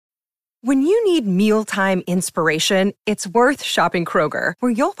When you need mealtime inspiration, it's worth shopping Kroger,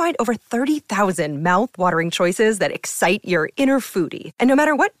 where you'll find over 30,000 mouth-watering choices that excite your inner foodie. And no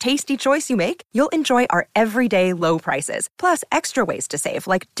matter what tasty choice you make, you'll enjoy our everyday low prices, plus extra ways to save,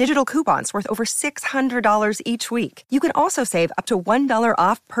 like digital coupons worth over $600 each week. You can also save up to $1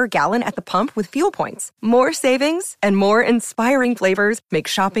 off per gallon at the pump with fuel points. More savings and more inspiring flavors make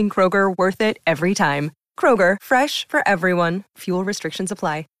shopping Kroger worth it every time. Kroger, fresh for everyone. Fuel restrictions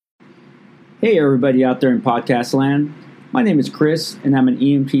apply. Hey everybody out there in podcast land. My name is Chris and I'm an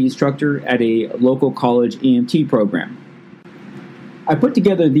EMT instructor at a local college EMT program. I put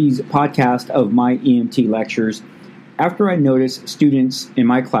together these podcasts of my EMT lectures after I noticed students in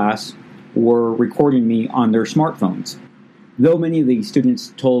my class were recording me on their smartphones. Though many of the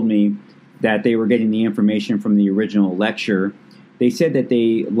students told me that they were getting the information from the original lecture, they said that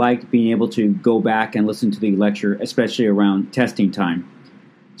they liked being able to go back and listen to the lecture, especially around testing time.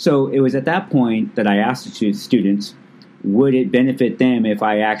 So it was at that point that I asked the students, would it benefit them if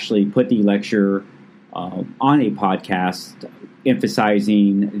I actually put the lecture on a podcast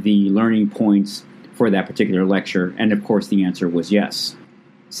emphasizing the learning points for that particular lecture? And of course the answer was yes.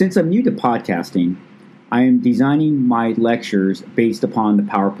 Since I'm new to podcasting, I am designing my lectures based upon the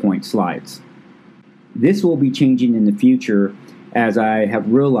PowerPoint slides. This will be changing in the future as I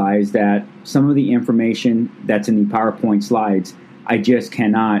have realized that some of the information that's in the PowerPoint slides I just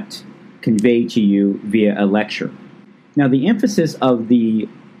cannot convey to you via a lecture. Now, the emphasis of the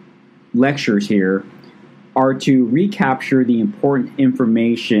lectures here are to recapture the important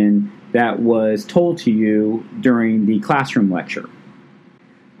information that was told to you during the classroom lecture.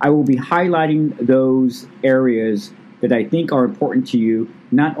 I will be highlighting those areas that I think are important to you,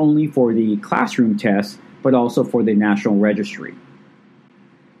 not only for the classroom test, but also for the National Registry.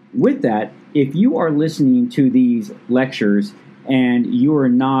 With that, if you are listening to these lectures and you are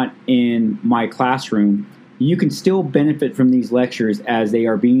not in my classroom, you can still benefit from these lectures as they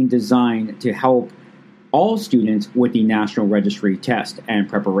are being designed to help all students with the National Registry test and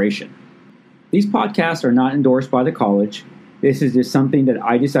preparation. These podcasts are not endorsed by the college. This is just something that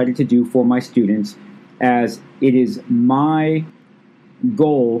I decided to do for my students, as it is my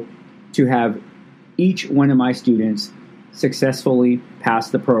goal to have each one of my students successfully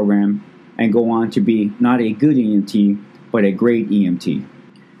pass the program and go on to be not a good EMT, but a great EMT.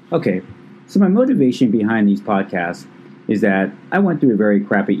 Okay, so my motivation behind these podcasts is that I went through a very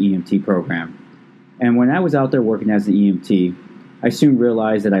crappy EMT program. And when I was out there working as an EMT, I soon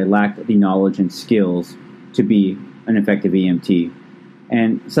realized that I lacked the knowledge and skills to be an effective EMT.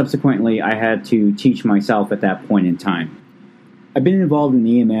 And subsequently, I had to teach myself at that point in time. I've been involved in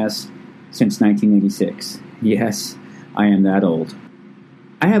EMS since 1986. Yes, I am that old.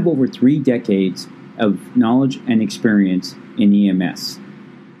 I have over 3 decades of knowledge and experience in EMS.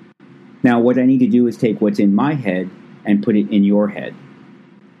 Now, what I need to do is take what's in my head and put it in your head.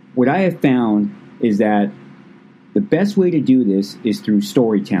 What I have found is that the best way to do this is through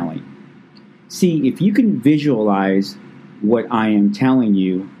storytelling. See, if you can visualize what I am telling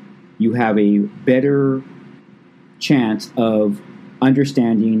you, you have a better chance of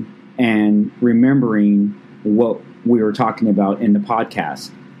understanding and remembering what we were talking about in the podcast.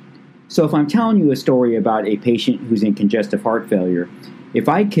 So if I'm telling you a story about a patient who's in congestive heart failure, if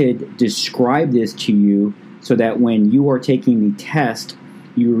I could describe this to you so that when you are taking the test,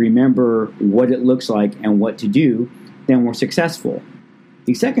 you remember what it looks like and what to do, then we're successful.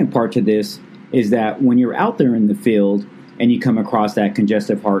 The second part to this is that when you're out there in the field and you come across that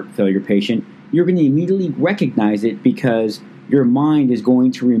congestive heart failure patient, you're going to immediately recognize it because your mind is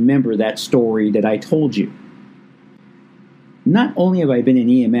going to remember that story that I told you. Not only have I been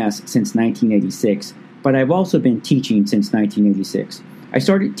in EMS since 1986, but I've also been teaching since 1986. I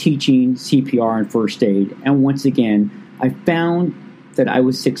started teaching CPR and first aid, and once again, I found that I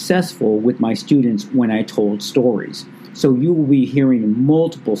was successful with my students when I told stories. So you will be hearing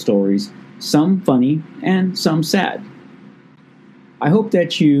multiple stories, some funny and some sad. I hope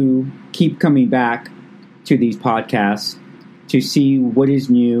that you keep coming back to these podcasts to see what is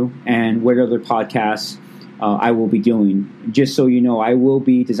new and what other podcasts I will be doing. Just so you know, I will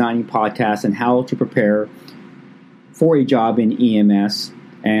be designing podcasts on how to prepare for a job in EMS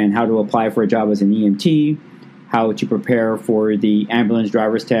and how to apply for a job as an EMT, how to prepare for the ambulance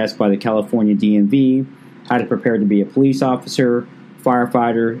driver's test by the California DMV, how to prepare to be a police officer,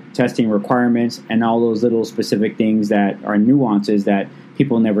 firefighter, testing requirements, and all those little specific things that are nuances that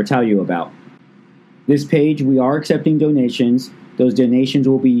people never tell you about. This page, we are accepting donations. Those donations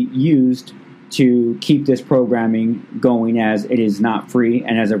will be used to keep this programming going, as it is not free,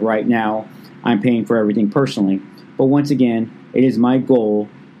 and as of right now, I'm paying for everything personally. But once again, it is my goal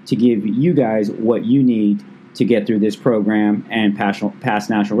to give you guys what you need to get through this program and pass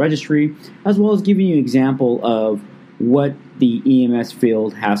National Registry, as well as giving you an example of what the EMS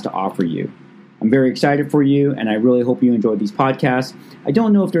field has to offer you. I'm very excited for you, and I really hope you enjoyed these podcasts. I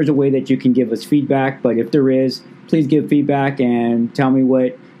don't know if there's a way that you can give us feedback, but if there is, please give feedback and tell me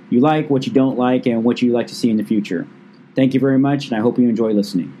what you like, what you don't like, and what you'd like to see in the future. Thank you very much, and I hope you enjoy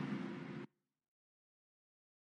listening.